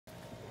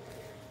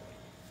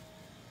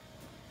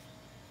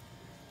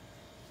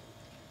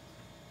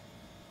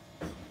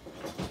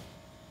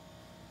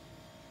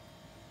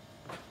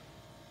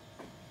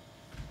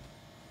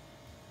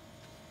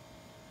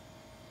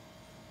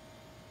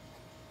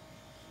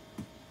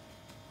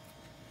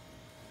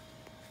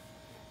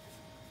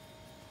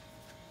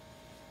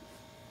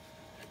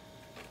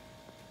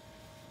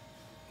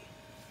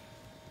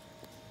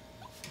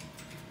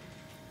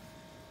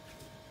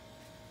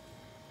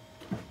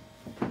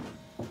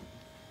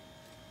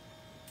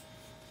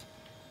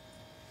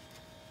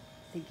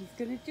think he's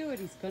gonna do it.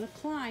 He's gonna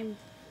climb.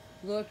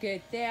 Look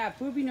at that.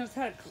 Booby knows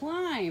how to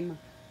climb.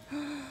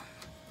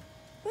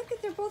 Look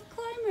at, they're both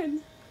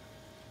climbing.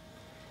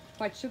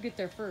 Watch, she'll get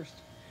there first.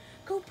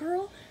 Go,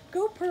 Pearl.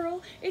 Go,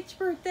 Pearl. It's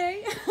your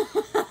birthday.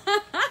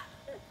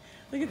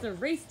 Look, it's a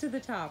race to the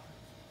top.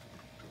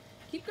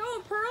 Keep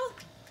going, Pearl.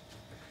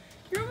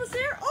 You're almost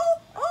there. Oh,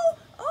 oh,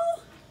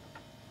 oh.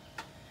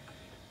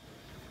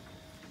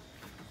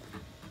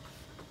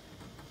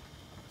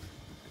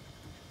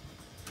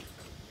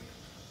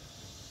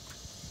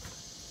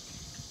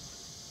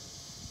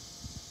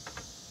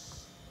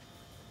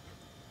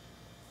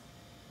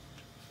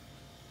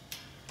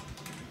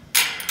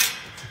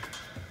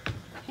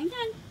 Hang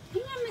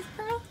on, Miss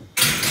Pearl.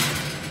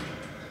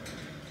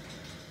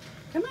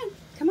 Come on,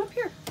 come up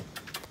here.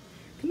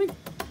 Come on.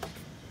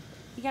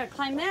 You gotta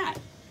climb that.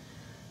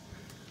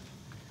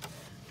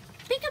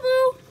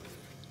 Peekaboo!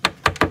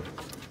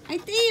 I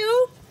see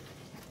you.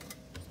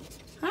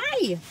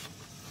 Hi.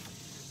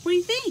 What do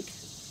you think?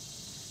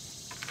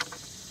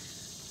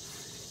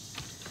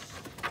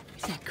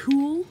 Is that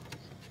cool?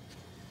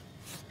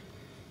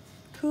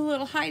 Cool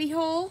little hidey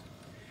hole.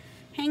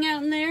 Hang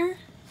out in there.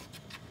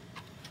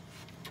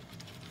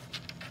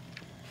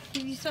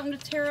 Give you something to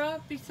tear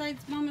up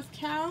besides Mama's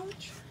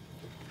couch.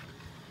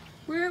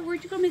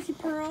 Where'd you go, Missy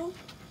Pearl?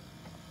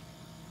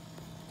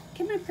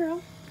 Come on,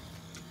 Pearl.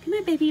 Come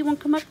on, baby. You want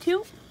to come up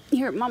too?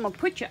 Here, Mama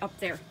put you up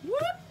there.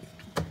 Whoop!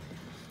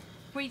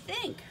 What do you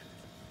think?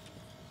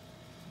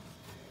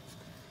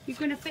 You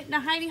gonna fit in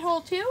a hidey hole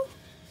too?